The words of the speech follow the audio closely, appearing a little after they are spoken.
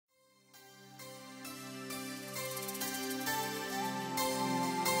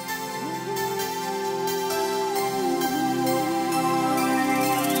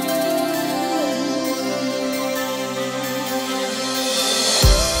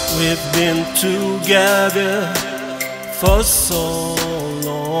We've been together for so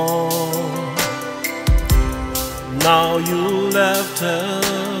long. Now you left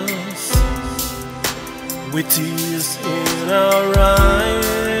us with tears in our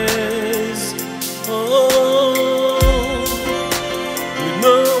eyes. Oh, with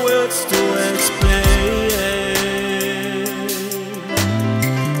no words to explain.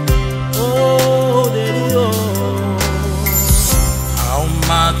 Oh, Daddy, oh. How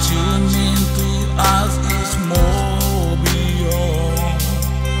much you mean to us is more beyond.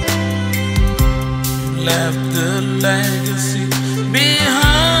 You left the legacy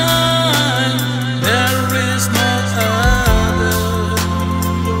behind. There is no other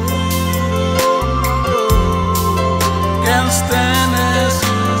can stand as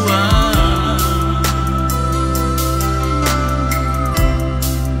you are.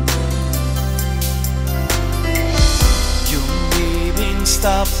 You leaving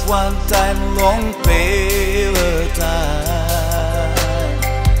stop one time long paper time.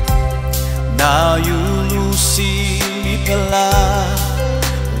 Now you losing me pala.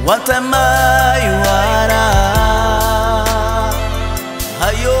 What am I wara?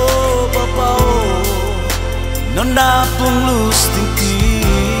 Hayo papa oh, nona pung lose tinti.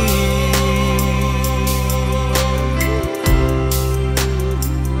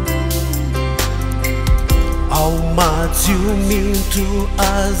 How much you mean to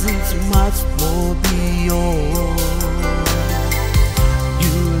us is much more beyond.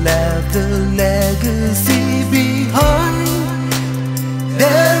 You left the legacy behind.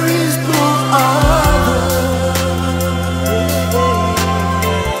 There is no other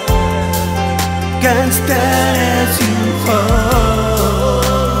can stand as you are.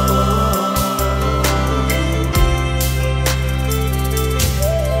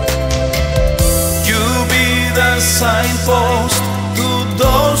 You be the signpost to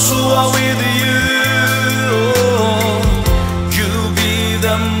those who are with you. You be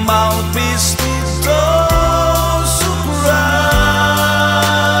the mouthpiece to those who cry.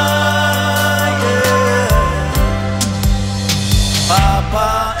 Papa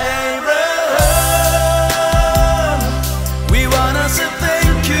Abraham, we wanna say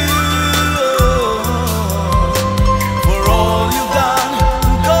thank you for all you've done.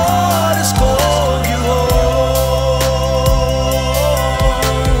 God has called you home.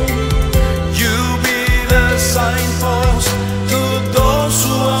 You be the signpost to those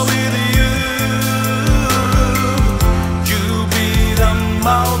who are with you. You be the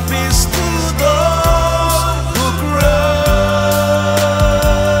mouthpiece to those who cry.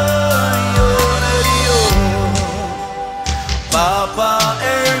 Papa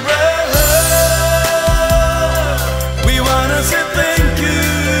Abraham, we wanna say thank you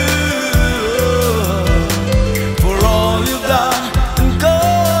for all you've done, and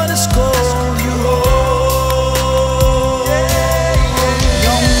God has called you home.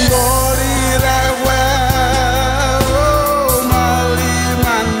 Young body that well, Mali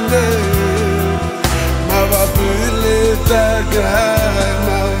Mande, Mavapule Taga,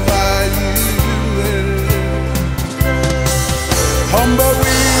 Mavayu,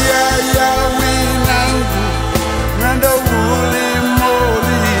 Homboia, Yawi Nangu, Randa Woolly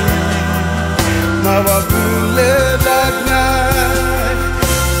Moli, Mavapule Taga,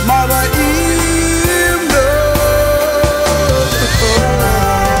 Mavayu.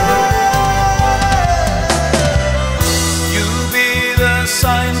 You be the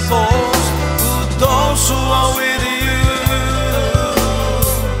signpost to those who are with you.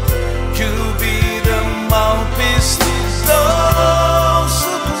 You be the mouthpiece to those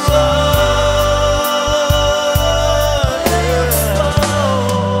who cry.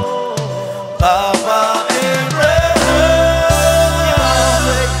 Papa Abraham,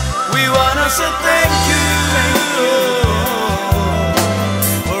 we wanna say thank you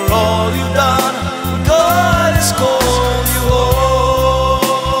for all you've done. God has called you home.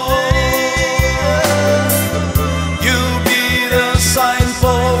 You be the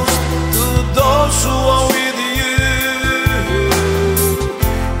signpost to those who are with you.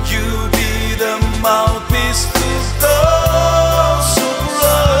 You be the mouthpiece to those who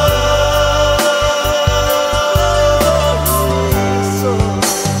cry.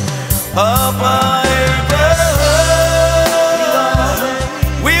 Papa Abraham,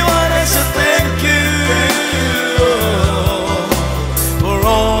 we wanna say thank you for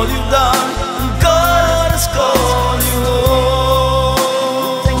all you've done. God has called you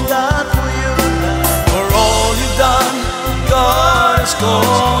home. Thank God for you. For all you've done, God has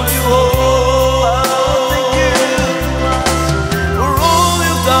called you home. Thank you for all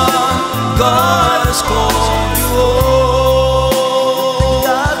you've done. God has called you home.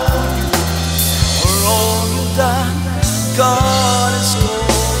 you've done, God